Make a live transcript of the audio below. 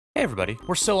Hey everybody,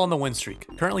 we're still on the win streak,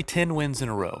 currently 10 wins in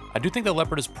a row. I do think the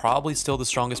leopard is probably still the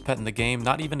strongest pet in the game,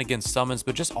 not even against summons,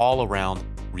 but just all around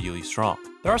really strong.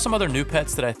 There are some other new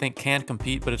pets that I think can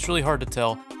compete, but it's really hard to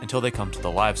tell until they come to the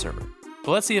live server.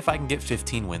 So let's see if I can get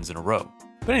 15 wins in a row.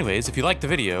 But anyways, if you liked the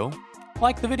video,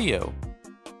 like the video.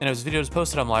 And if this video is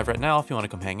posted, I'm live right now. If you want to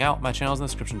come hang out, my channel's in the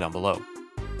description down below.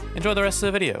 Enjoy the rest of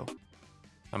the video.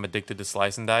 I'm addicted to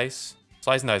Slice and Dice.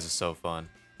 Slice and Dice is so fun.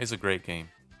 It's a great game.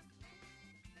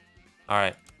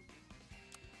 Alright.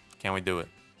 Can we do it?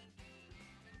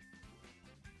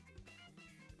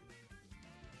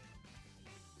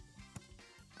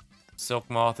 Silk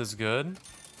Moth is good.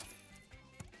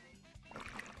 We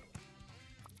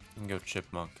can go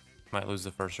Chipmunk. Might lose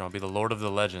the first round. I'll be the Lord of the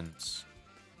Legends.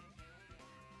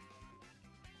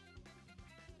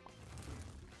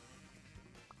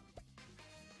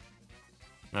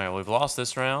 Alright, well, we've lost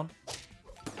this round.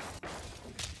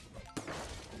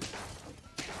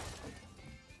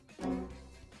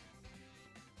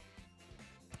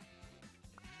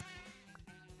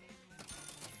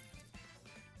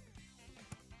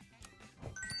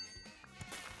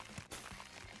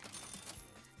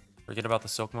 Forget about the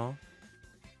Silk Moth.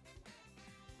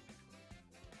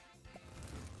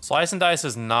 Slice and Dice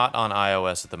is not on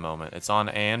iOS at the moment. It's on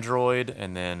Android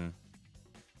and then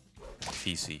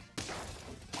PC.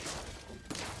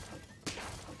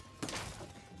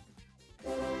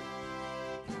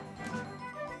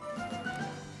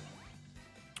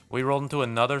 We rolled into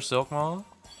another Silk Moth.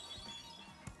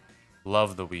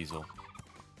 Love the Weasel.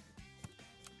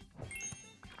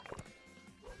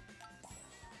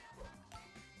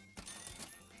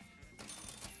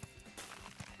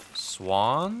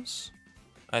 Swans,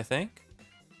 I think.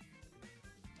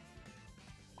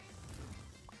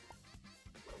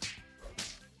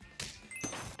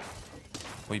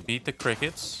 We beat the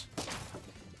crickets.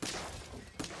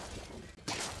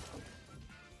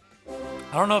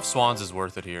 I don't know if Swans is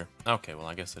worth it here. Okay, well,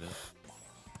 I guess it is.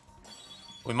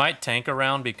 We might tank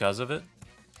around because of it.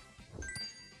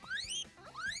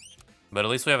 But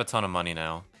at least we have a ton of money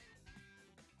now.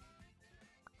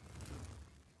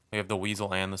 We have the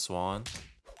Weasel and the Swan.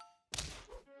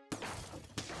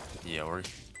 Yeah, we're...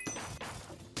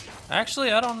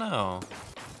 Actually, I don't know.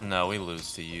 No, we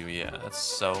lose to you. Yeah, that's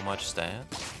so much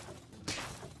stats.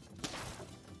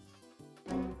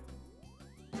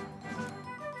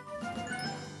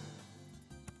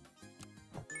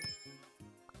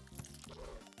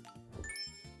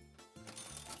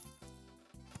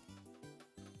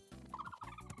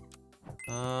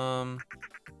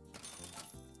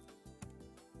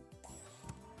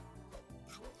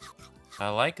 I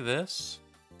like this.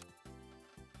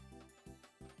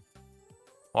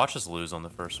 Watch us lose on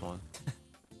the first one.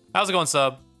 How's it going,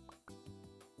 sub?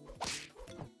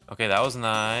 Okay, that was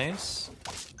nice.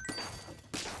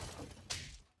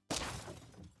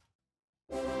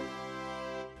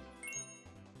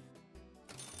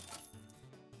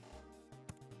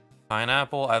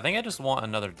 Pineapple. I think I just want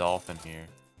another dolphin here.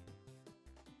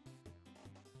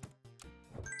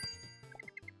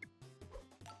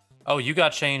 Oh, you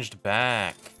got changed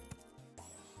back.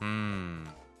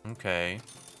 Okay.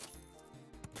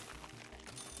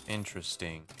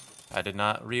 Interesting. I did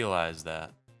not realize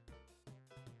that.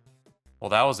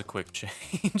 Well, that was a quick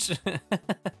change.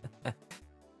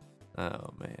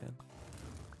 Oh, man.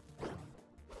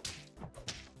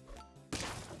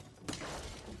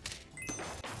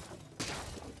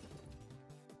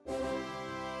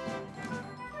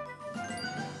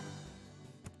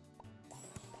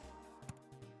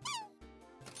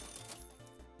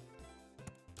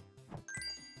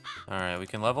 Alright, we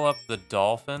can level up the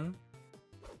dolphin.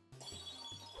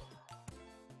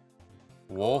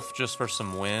 Wolf just for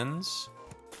some wins.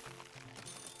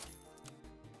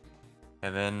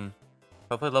 And then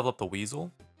probably level up the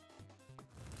Weasel.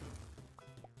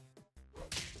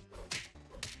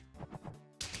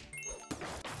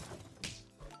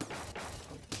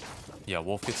 Yeah,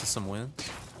 Wolf gets us some wins.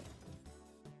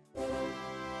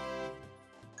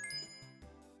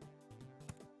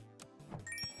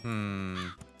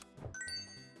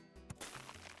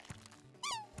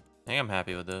 I think I'm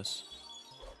happy with this.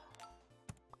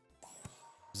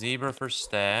 Zebra for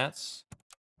stats.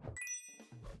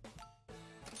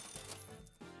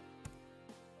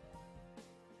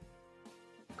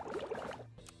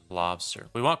 Lobster.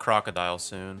 We want crocodile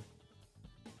soon.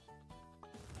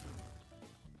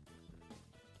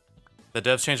 The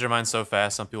devs changed their mind so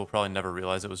fast, some people probably never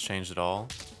realized it was changed at all.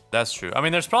 That's true. I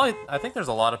mean, there's probably... I think there's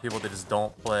a lot of people that just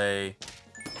don't play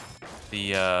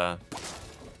the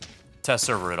test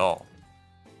server at all.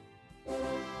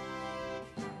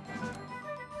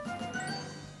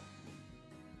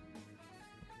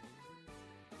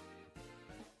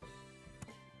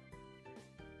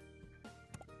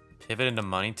 Pivot into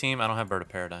money team? I don't have Bird of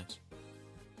Paradise.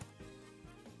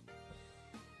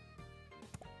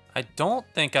 I don't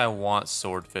think I want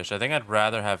Swordfish. I think I'd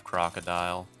rather have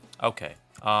Crocodile. Okay.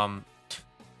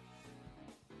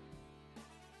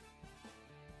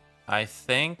 I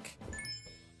think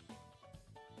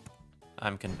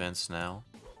I'm convinced now.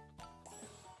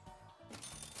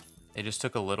 It just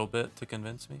took a little bit to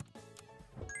convince me.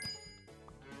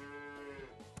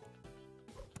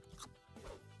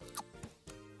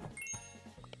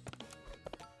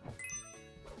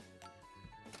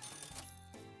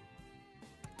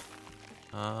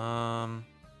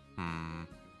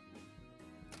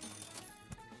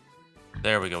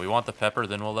 There we go. We want the pepper,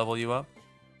 then we'll level you up.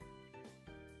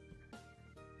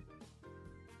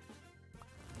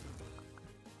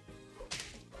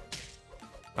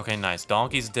 Okay, nice.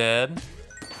 Donkey's dead.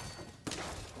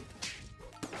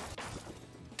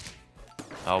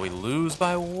 Oh, we lose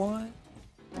by one?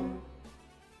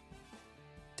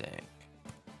 Dang.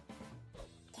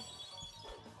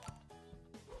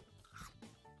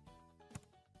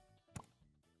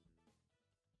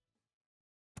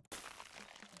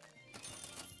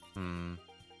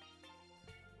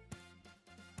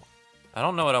 I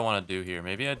don't know what I want to do here.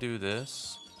 Maybe I do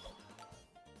this.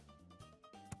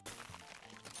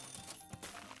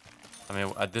 I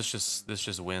mean, this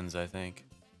just wins, I think.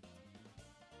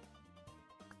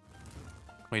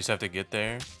 We just have to get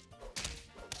there.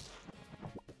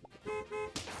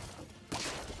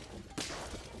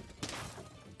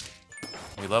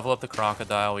 We level up the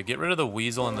crocodile. We get rid of the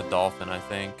weasel and the dolphin, I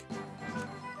think.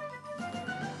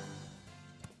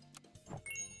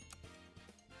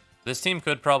 This team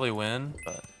could probably win,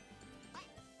 but...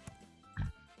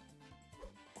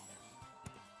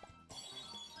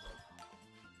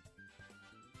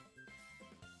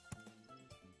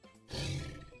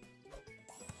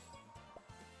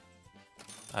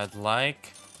 I'd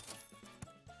like...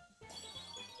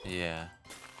 Yeah.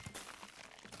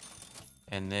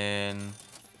 And then...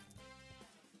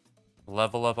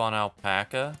 level up on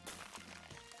Alpaca.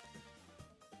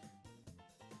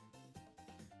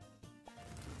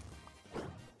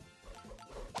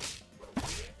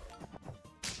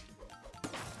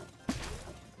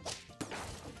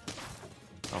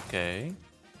 Okay.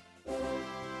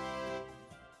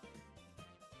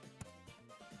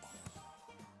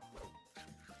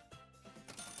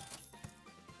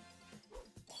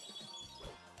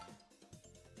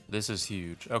 This is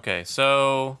huge. Okay,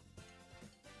 so...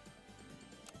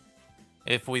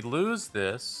 if we lose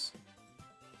this...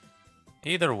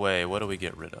 either way, what do we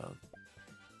get rid of?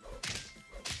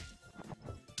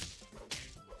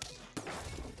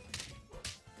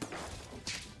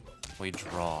 We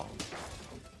draw.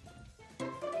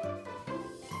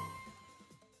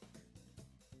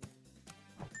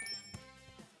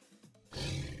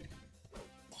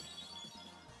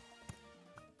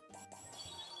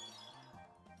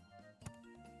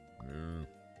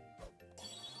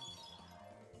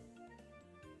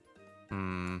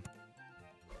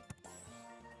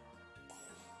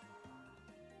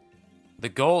 The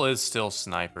goal is still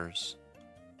snipers.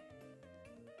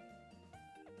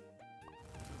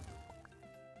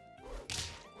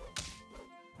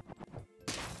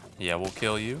 Yeah, we'll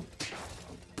kill you.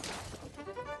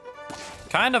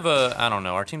 Kind of a... I don't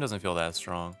know. Our team doesn't feel that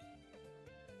strong.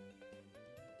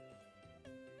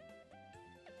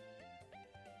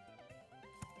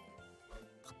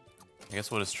 I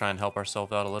guess we'll just try and help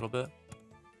ourselves out a little bit.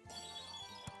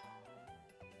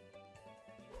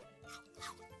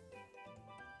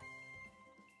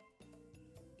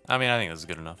 I mean, I think this is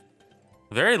good enough.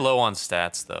 Very low on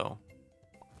stats, though.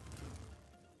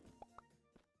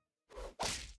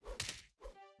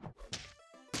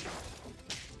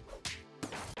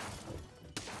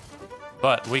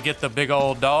 But we get the big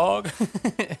old dog.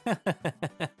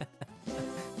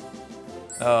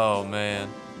 Oh, man.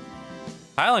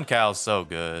 Highland Cow's so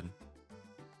good.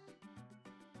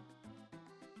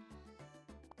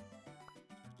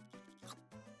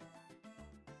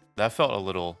 That felt a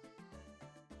little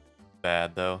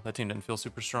bad, though. That team didn't feel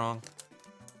super strong.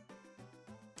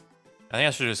 I think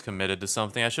I should have just committed to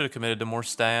something. I should have committed to more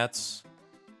stats.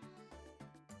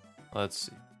 Let's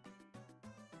see.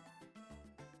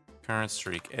 Current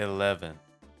streak, 11.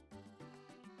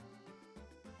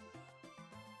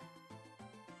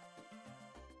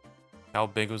 How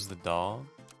big was the dog?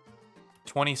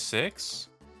 26,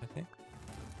 I think.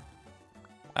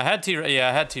 I had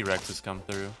T-Rexes come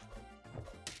through.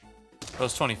 It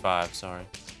was 25, sorry.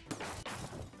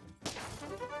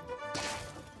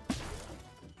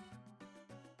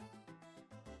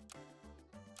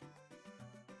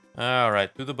 All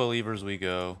right, through the believers we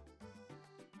go.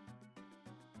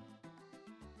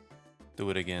 do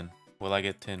it again. Will I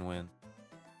get 10 win?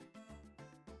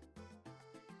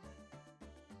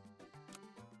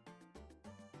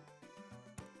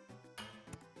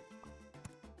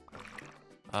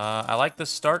 I like this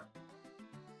start.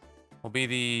 Will be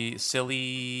the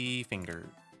silly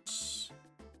fingers.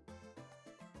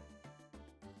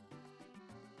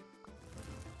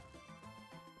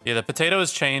 Yeah, the potato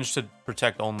is changed to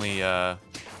protect only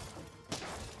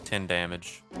 10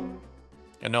 damage.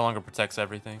 It no longer protects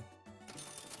everything.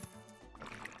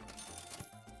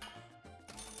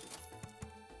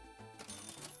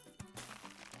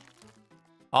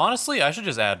 Honestly, I should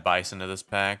just add bison to this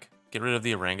pack. Get rid of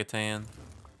the orangutan.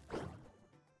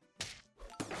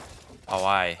 Oh,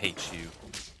 I hate you.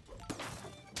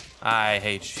 I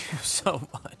hate you so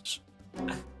much.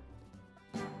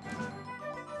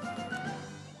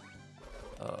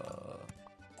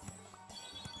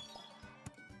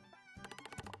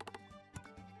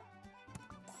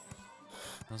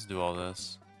 Let's do all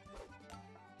this.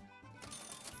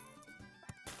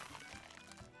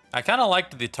 I kind of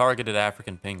liked the targeted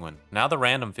African penguin. Now the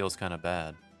random feels kind of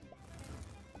bad.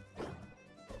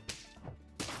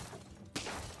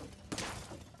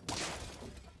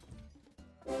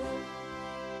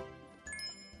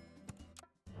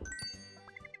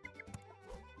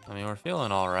 I mean, we're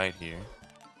feeling all right here.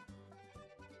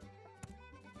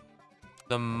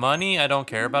 The money I don't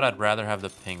care about. I'd rather have the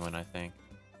penguin, I think.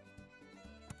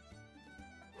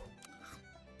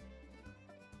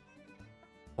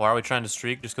 Why are we trying to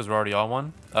streak? Just because we're already on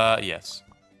one? Yes.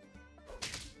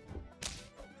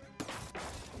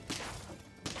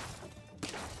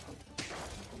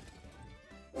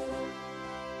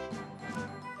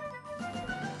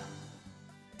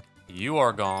 You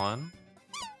are gone.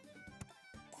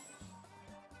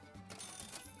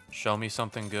 Show me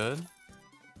something good.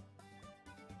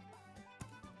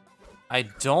 I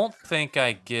don't think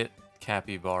I get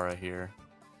Capybara here.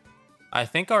 I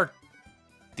think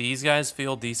these guys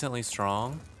feel decently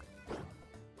strong,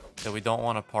 that we don't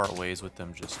want to part ways with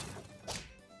them just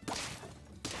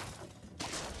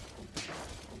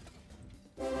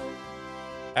yet.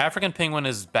 African penguin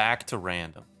is back to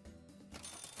random.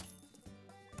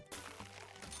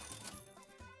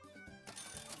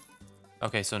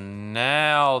 Okay, so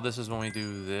now this is when we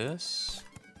do this.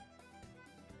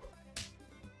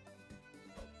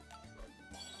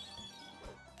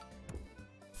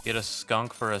 Get a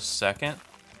skunk for a second.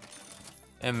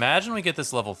 Imagine we get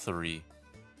this level 3.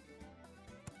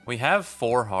 We have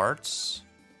 4 hearts.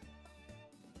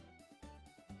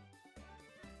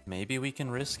 Maybe we can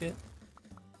risk it.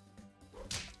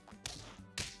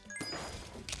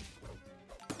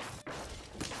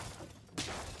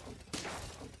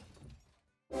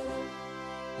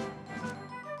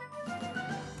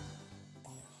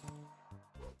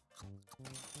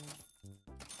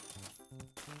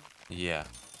 Yeah.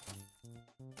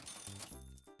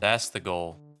 That's the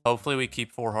goal. Hopefully we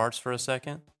keep 4 hearts for a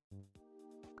second.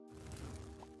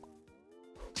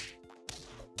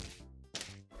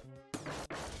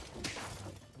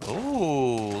 Ooh,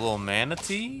 little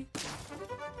manatee.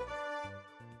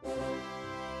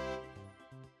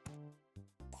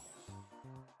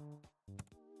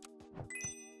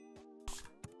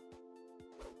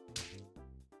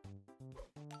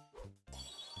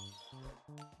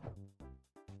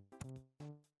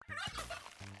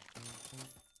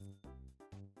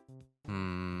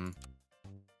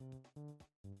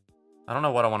 I don't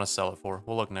know what I want to sell it for.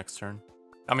 We'll look next turn.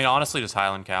 I mean, honestly, just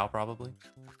Highland Cow, probably.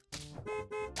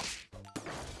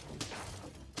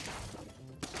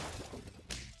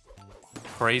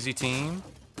 Crazy team.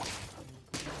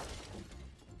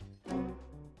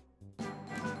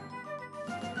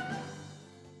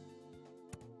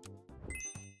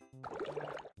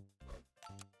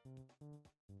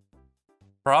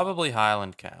 Probably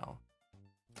Highland Cow.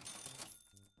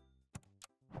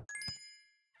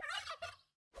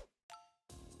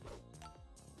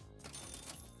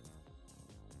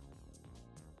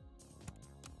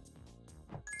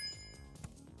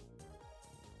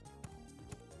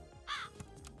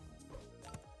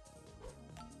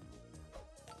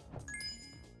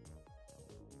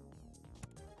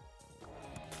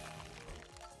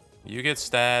 You get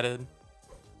statted.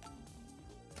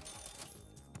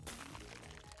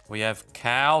 We have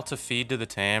Cal to feed to the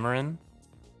Tamarin.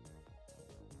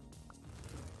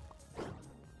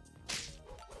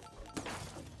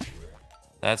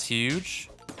 That's huge.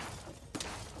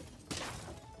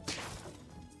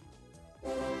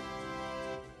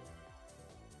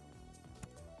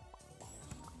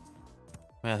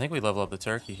 Man, I think we level up the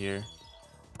turkey here.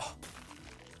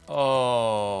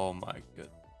 Oh my goodness.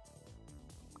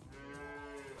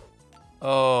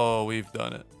 Oh, we've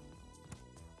done it.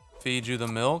 Feed you the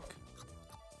milk.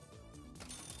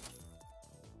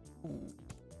 Ooh.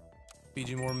 Feed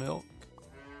you more milk.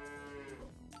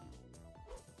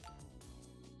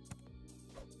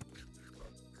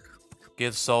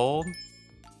 Get sold.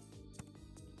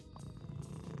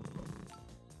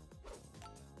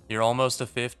 You're almost a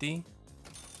 50.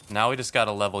 Now we just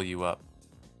gotta level you up.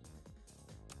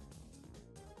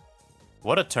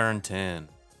 What a turn 10.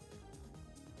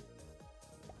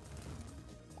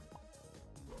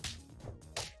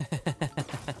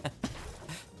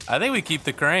 I think we keep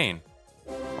the crane.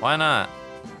 Why not?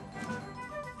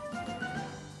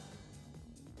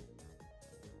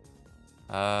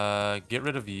 Get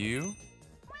rid of you.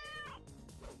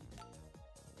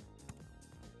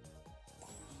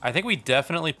 I think we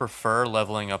definitely prefer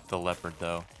leveling up the leopard,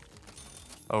 though,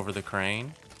 over the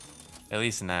crane. At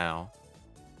least now.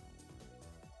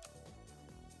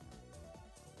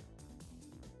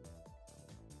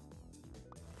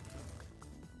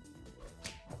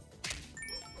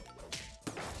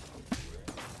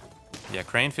 Yeah,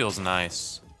 crane feels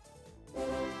nice.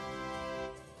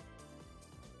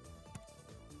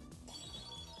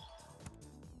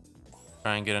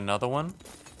 Try and get another one.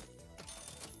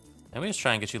 And we just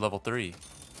try and get you level 3.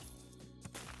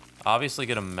 Obviously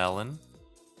get a melon.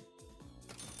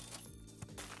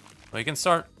 We can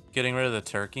start getting rid of the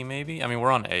turkey, maybe? I mean,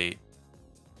 we're on 8.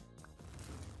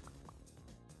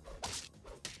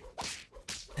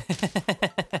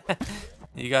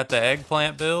 You got the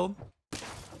eggplant build?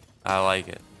 I like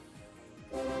it.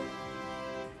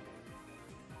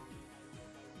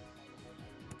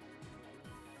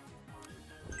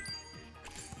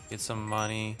 Get some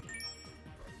money.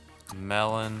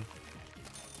 Melon.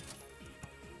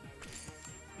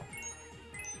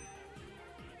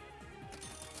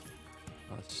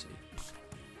 Let's see.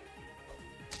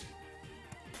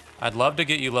 I'd love to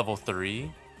get you level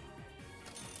 3.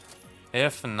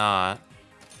 If not,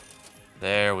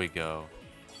 there we go.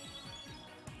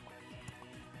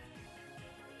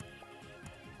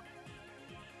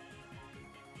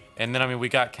 And then, I mean, we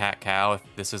got cat cow if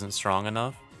this isn't strong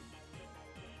enough.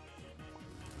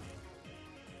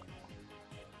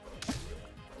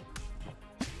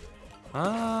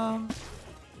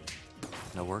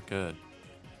 No, we're good.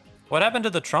 What happened to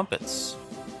the trumpets?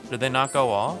 Did they not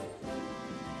go off?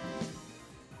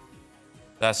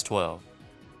 That's 12.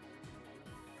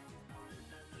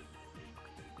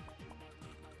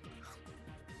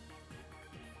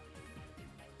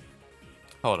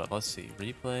 Hold up, let's see.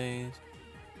 Replays.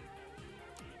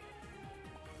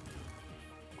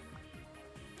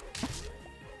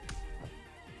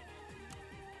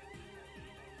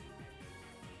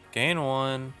 Gain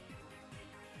 1.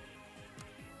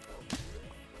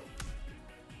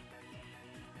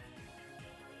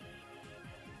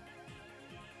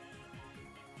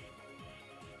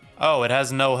 Oh, it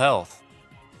has no health.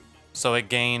 So it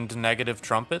gained negative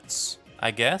trumpets,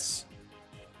 I guess,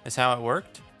 is how it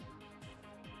worked.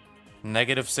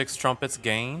 -6 trumpets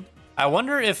gained. I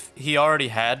wonder if he already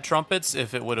had trumpets,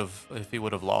 if he would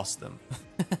have lost them.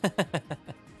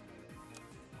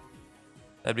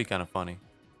 That'd be kind of funny.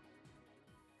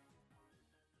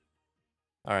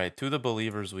 All right, to the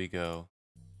believers we go.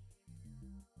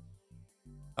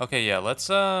 Okay, yeah, let's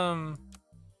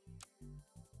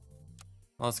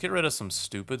get rid of some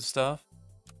stupid stuff.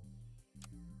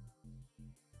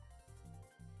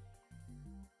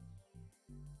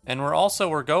 And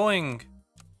we're going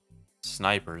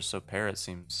snipers, so parrot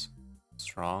seems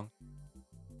strong.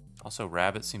 Also,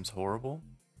 rabbit seems horrible.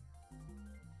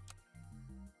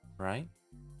 Right?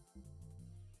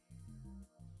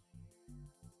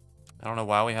 I don't know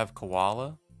why we have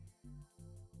koala.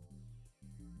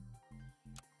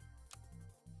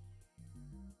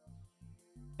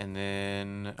 And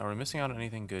then, are we missing out on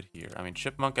anything good here? I mean,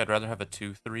 chipmunk, I'd rather have a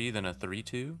 2-3 than a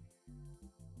 3-2.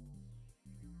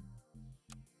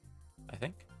 I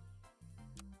think.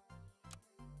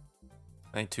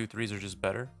 I think 2-3s are just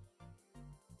better.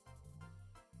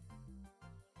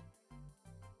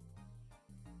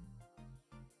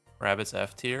 Rabbit's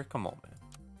F tier? Come on, man.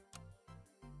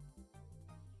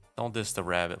 Don't diss the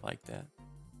rabbit like that.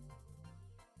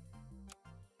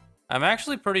 I'm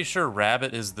actually pretty sure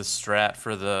rabbit is the strat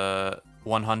for the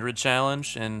 100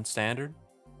 challenge in standard.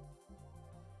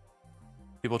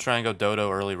 People try and go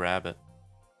dodo early rabbit.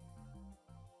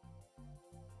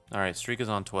 Alright, streak is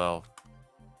on 12.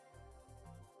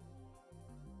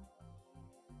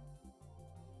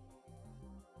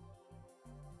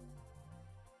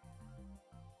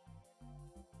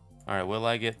 Alright, will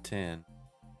I get 10?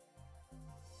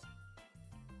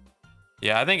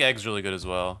 Yeah, I think egg's really good as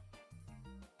well.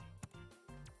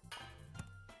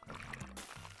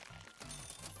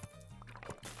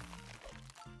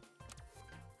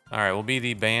 All right, we'll be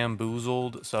the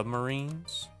bamboozled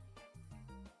submarines.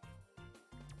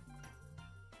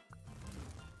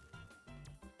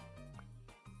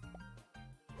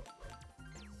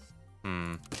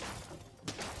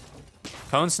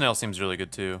 Cone snail seems really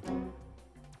good too.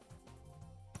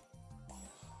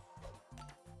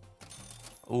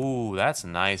 Ooh, that's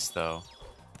nice though.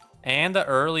 And the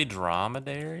early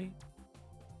dromedary.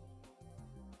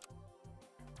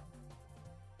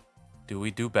 Do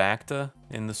we do Bacta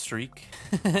in the streak?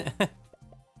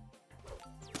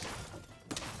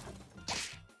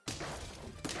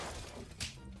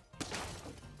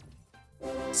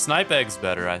 Snipe egg's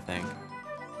better, I think.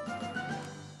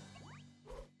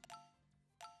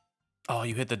 Oh,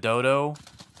 you hit the dodo?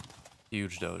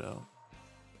 Huge dodo.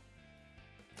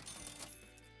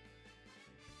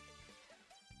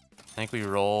 I think we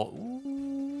roll.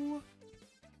 Ooh.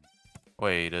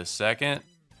 Wait a second.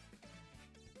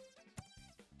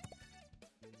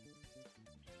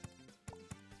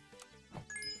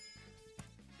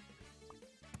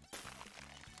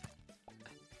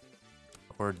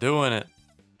 We're doing it.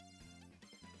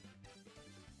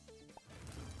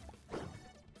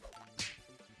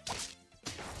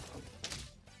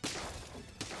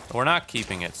 We're not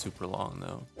keeping it super long,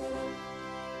 though.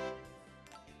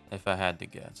 If I had to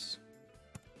guess.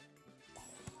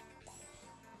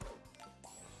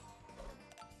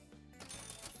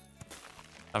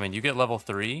 I mean, you get level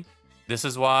 3. This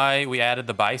is why we added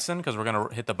the bison, because we're going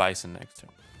to hit the bison next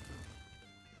turn.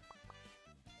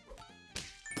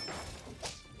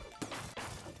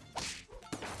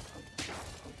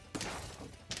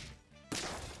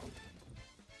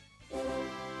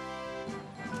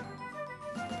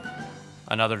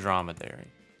 Another dromedary.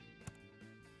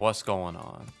 What's going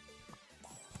on?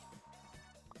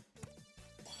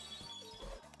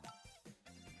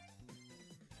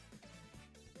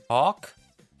 Hawk?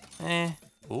 Eh.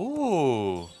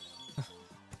 Ooh.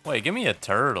 Wait, give me a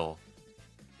turtle.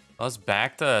 Let's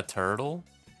back to a turtle.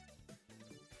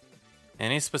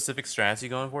 Any specific strats you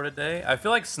going for today? I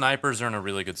feel like snipers are in a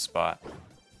really good spot.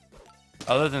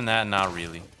 Other than that, not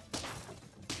really.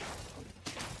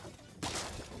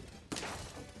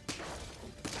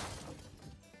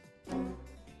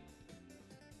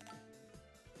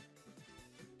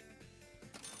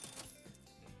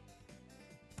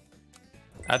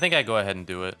 I think I go ahead and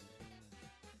do it.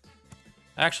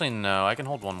 Actually, no. I can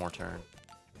hold one more turn.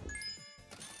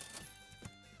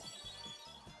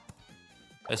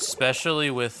 Especially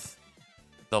with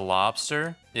the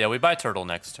lobster. Yeah, we buy turtle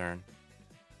next turn.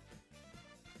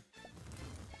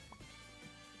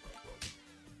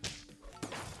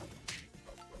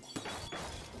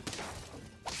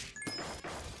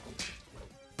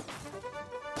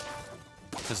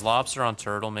 Because lobster on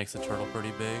turtle makes the turtle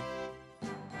pretty big.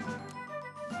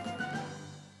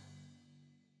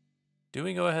 Do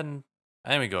we go ahead and... I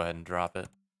think we go ahead and drop it.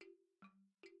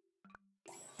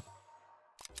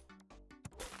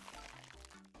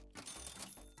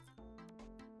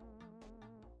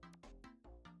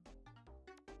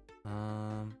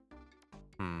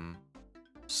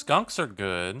 Skunks are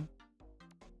good.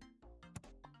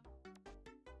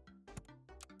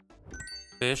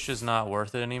 Fish is not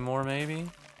worth it anymore, maybe?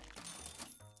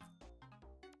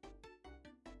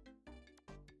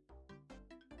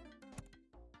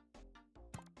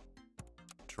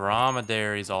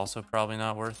 Dromedary is also probably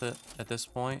not worth it at this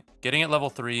point. Getting it level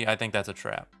 3, I think that's a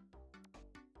trap.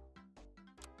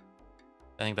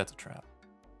 I think that's a trap.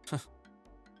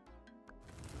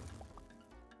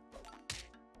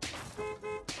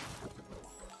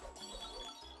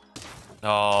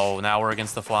 Oh, now we're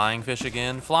against the flying fish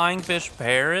again. Flying fish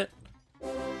parrot?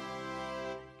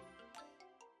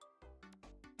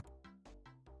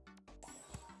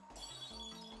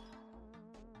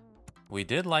 We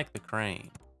did like the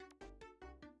crane.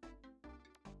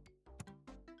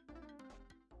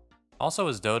 Also,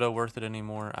 is Dodo worth it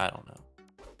anymore? I don't know.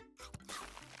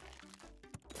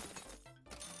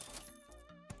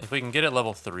 If we can get it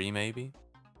level 3, maybe.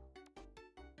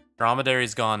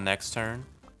 Dromedary's gone next turn.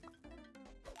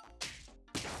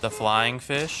 The flying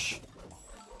fish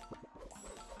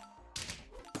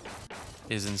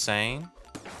is insane.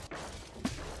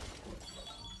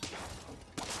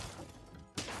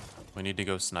 We need to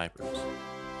go snipers.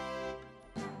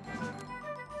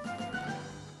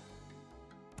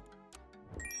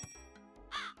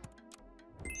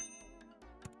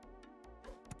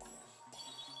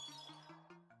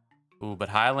 Ooh, but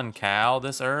Highland Cow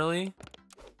this early?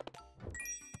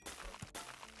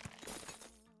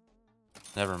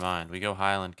 Never mind, we go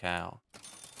Highland Cow.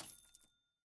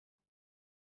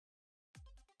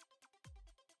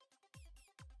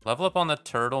 Level up on the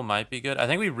turtle might be good. I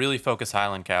think we really focus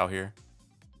Highland Cow here.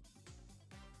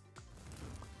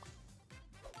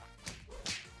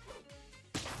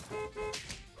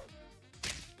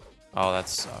 Oh, that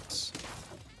sucks.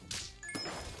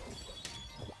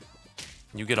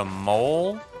 You get a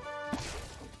mole?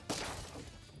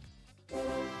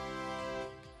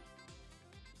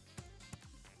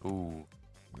 Ooh.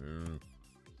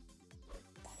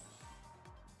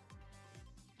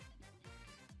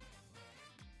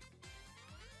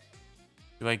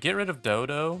 Do I get rid of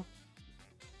Dodo?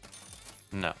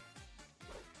 No.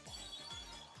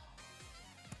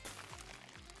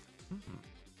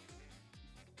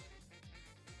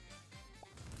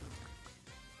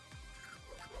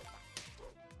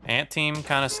 Ant team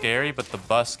kind of scary, but the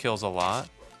bus kills a lot.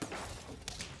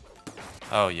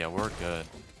 Oh yeah, we're good.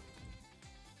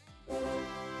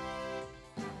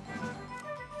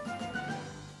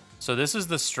 So this is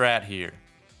the strat here.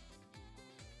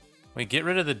 We get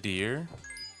rid of the deer.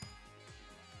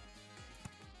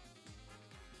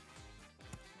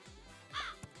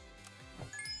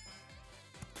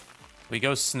 We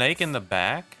go snake in the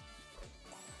back.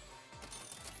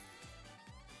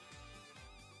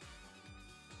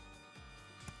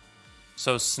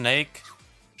 So snake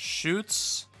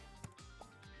shoots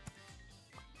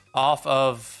off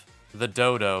of the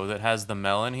dodo that has the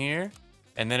melon here,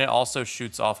 and then it also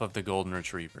shoots off of the golden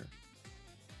retriever.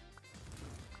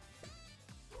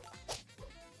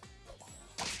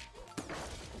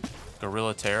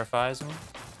 Gorilla terrifies me.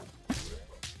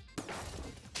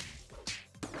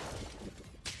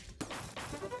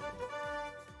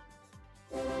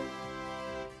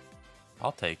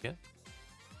 I'll take it.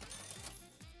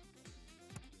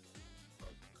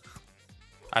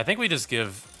 I think we just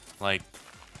give, like,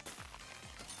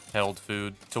 held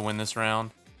food to win this round.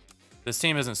 This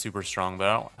team isn't super strong,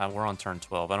 but we're on turn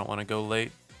 12. I don't want to go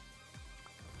late.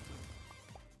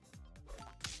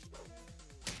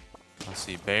 Let's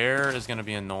see. Bear is going to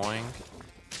be annoying.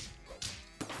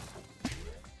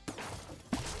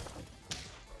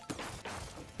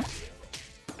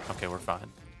 Okay, we're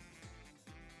fine.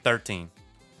 13.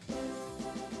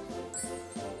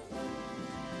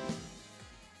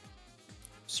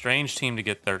 Strange team to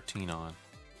get 13 on.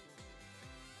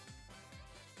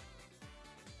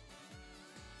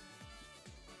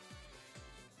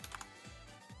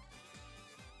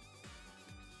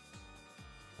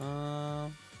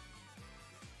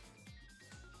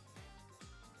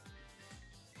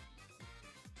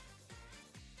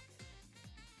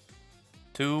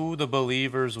 To the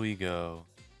believers we go.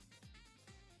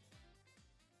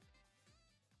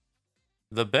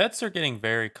 The bets are getting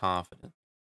very confident.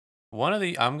 One of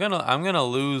the I'm gonna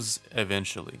lose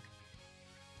eventually.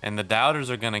 And the doubters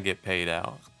are gonna get paid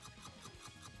out.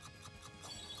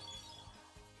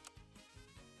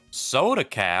 Soda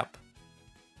cap.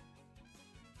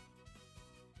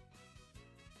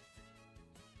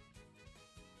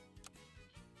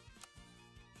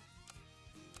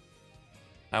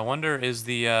 I wonder, is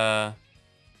the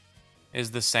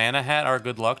Santa hat our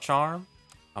good luck charm?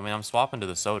 I mean, I'm swapping to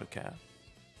the soda cap.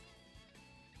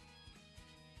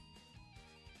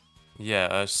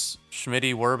 Yeah,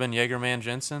 Schmitty, Werben, Jaegerman,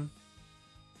 Jensen.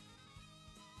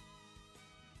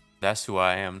 That's who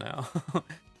I am now.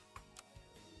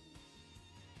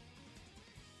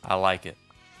 I like it.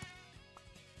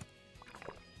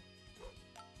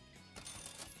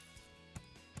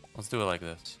 Let's do it like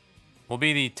this. We'll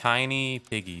be the tiny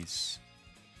piggies.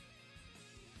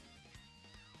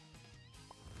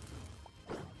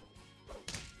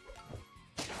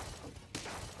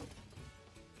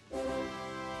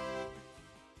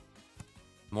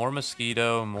 More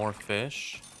mosquito, more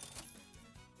fish.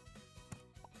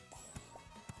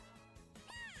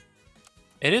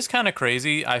 It is kind of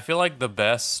crazy. I feel like the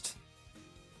best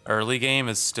early game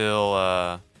is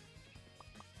still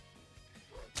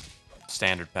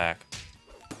standard pack.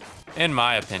 In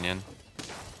my opinion.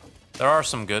 There are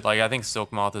some good, like I think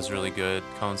Silk Moth is really good.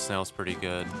 Cone Snail's pretty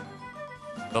good.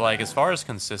 But like as far as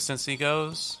consistency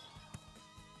goes,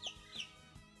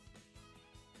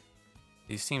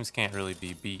 these teams can't really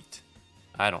be beat.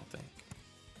 I don't think.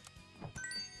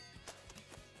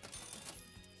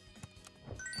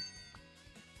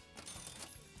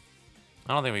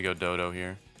 I don't think we go Dodo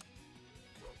here.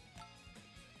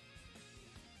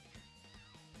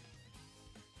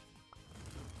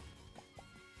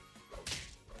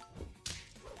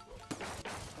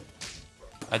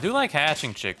 I do like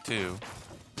Hatching Chick too.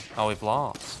 Oh, we've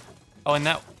lost. Oh, and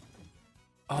that...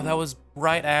 Oh, that was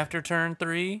right after turn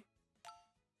 3?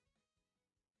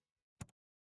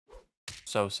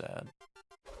 So sad.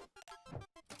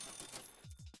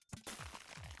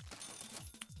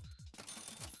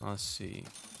 Let's see.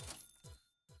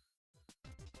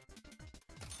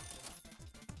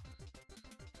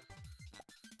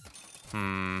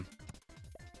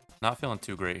 Not feeling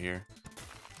too great here.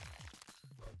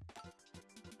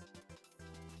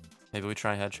 Maybe we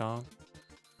try hedgehog.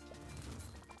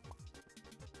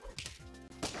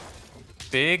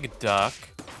 Big duck.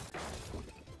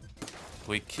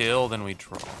 We kill, then we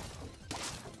draw.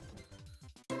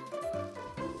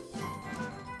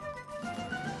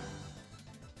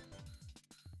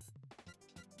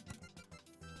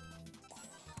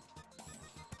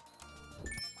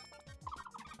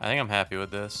 I think I'm happy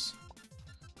with this.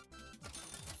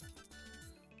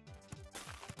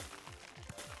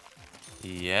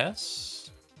 Yes.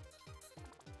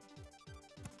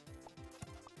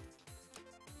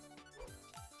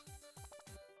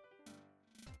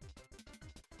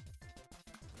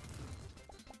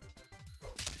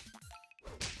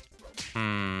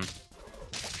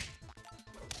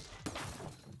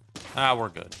 Ah, we're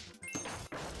good.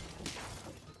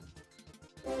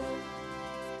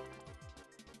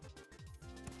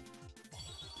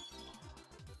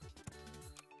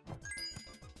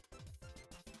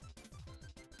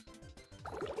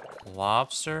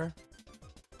 Lobster.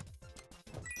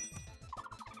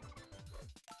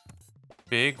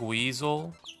 Big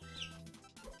weasel.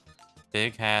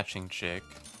 Big hatching chick.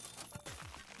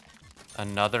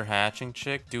 Another hatching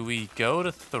chick. Do we go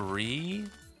to 3?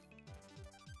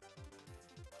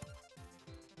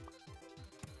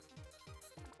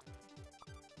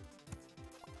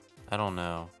 I don't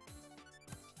know.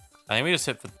 I think we just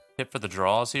hit for the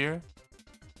draws here.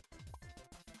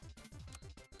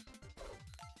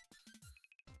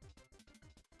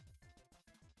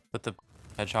 Put the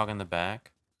hedgehog in the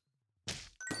back.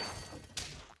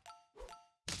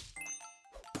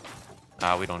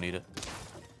 Ah, we don't need it.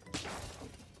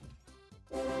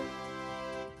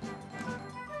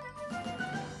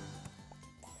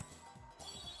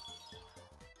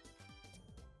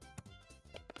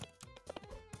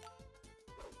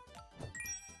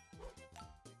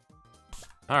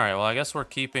 Alright, well, I guess we're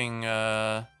keeping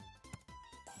the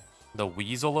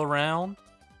weasel around.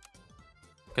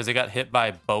 Because it got hit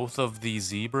by both of the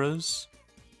zebras.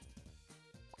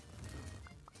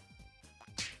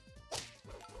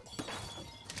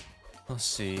 Let's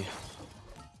see.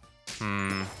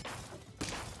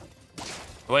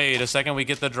 Wait a second, we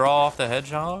get the draw off the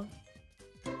hedgehog?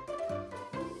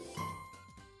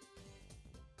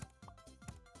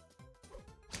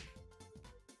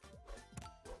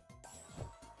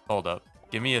 Hold up.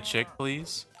 Give me a chick,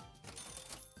 please.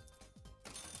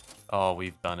 Oh,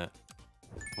 we've done it.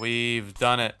 We've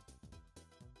done it.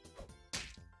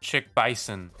 Chick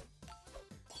bison.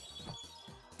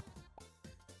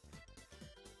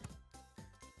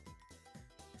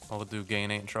 We'll do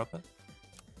gain 8 and trumpet.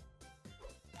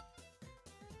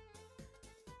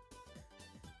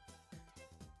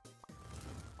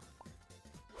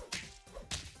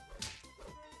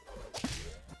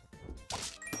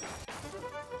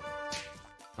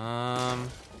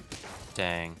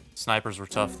 Dang. Snipers were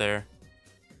tough there.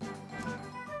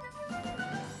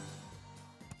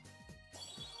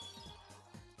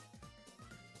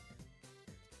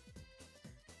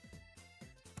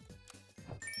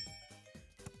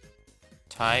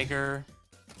 Tiger.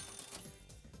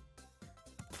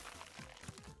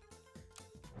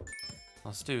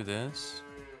 Let's do this.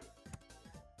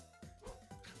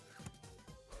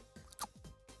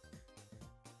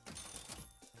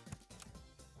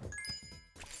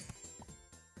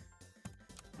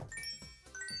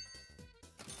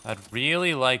 I'd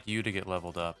really like you to get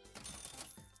leveled up.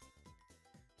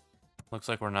 Looks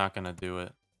like we're not gonna do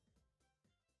it.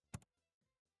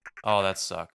 Oh, that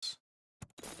sucks.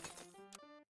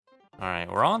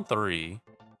 Alright, we're on 3.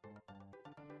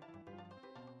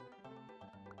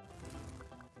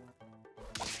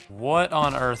 What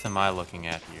on earth am I looking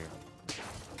at here?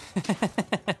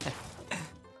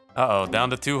 Uh-oh, down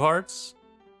to 2 hearts?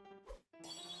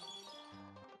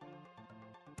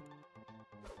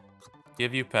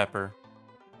 Give you pepper.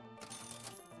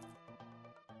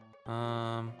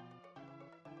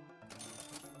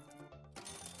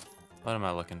 What am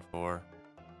I looking for?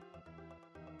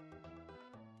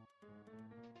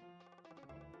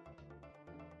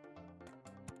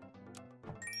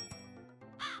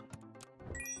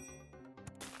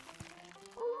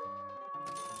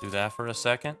 Do that for a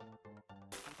second.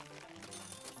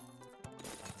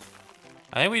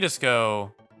 I think we just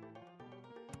go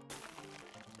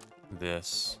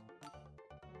this.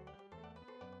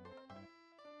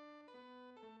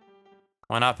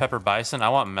 Why not pepper bison? I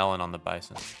want melon on the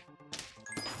bison.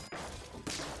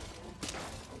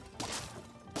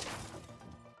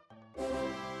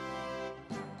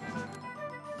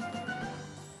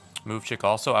 Move Chick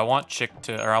also. I want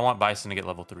I want Bison to get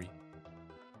level 3.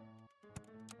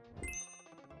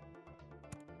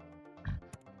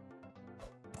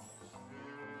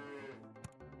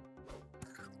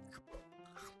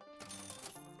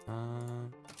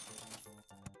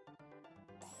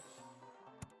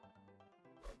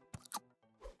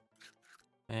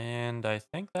 And I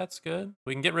think that's good.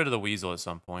 We can get rid of the Weasel at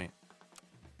some point.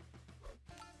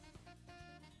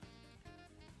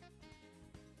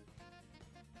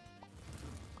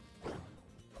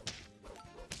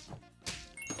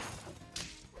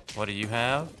 What do you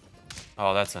have?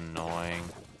 Oh, that's annoying.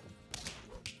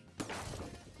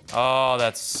 Oh,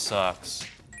 that sucks.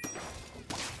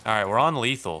 Alright, we're on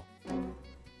lethal.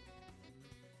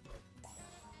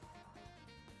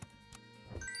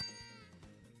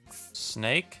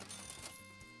 Snake?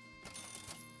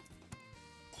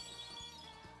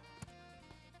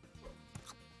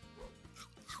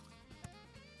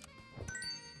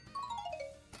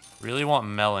 Really want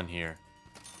melon here.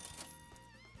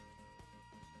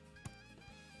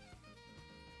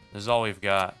 This is all we've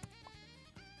got.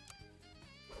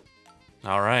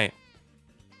 Alright.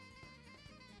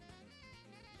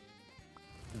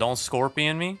 Don't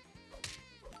scorpion me.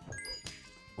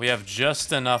 We have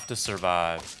just enough to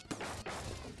survive.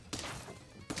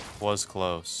 Was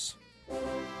close.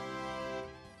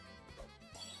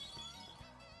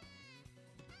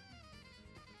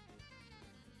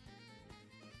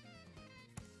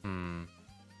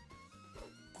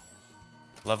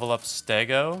 Level up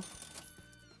Stego.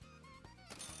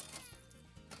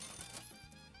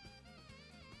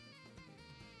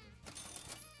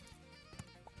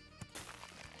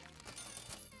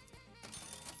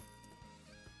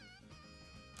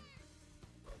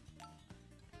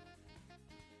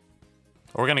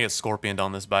 We're gonna get scorpioned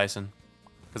on this bison.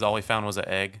 Because all we found was an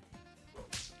egg.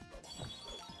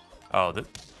 Oh,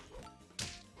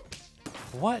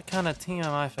 what kind of team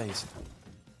am I facing?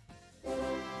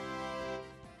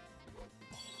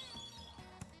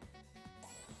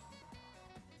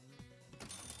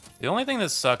 The only thing that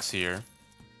sucks here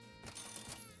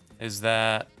is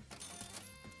that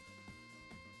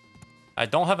I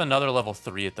don't have another level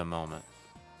 3 at the moment.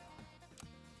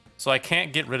 So I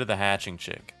can't get rid of the hatching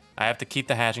chick. I have to keep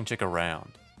the hatching chick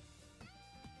around.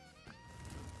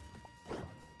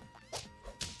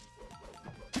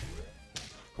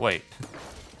 Wait.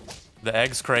 The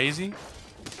egg's crazy?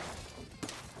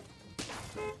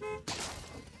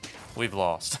 We've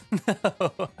lost.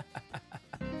 No.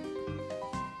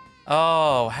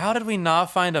 Oh, how did we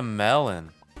not find a melon?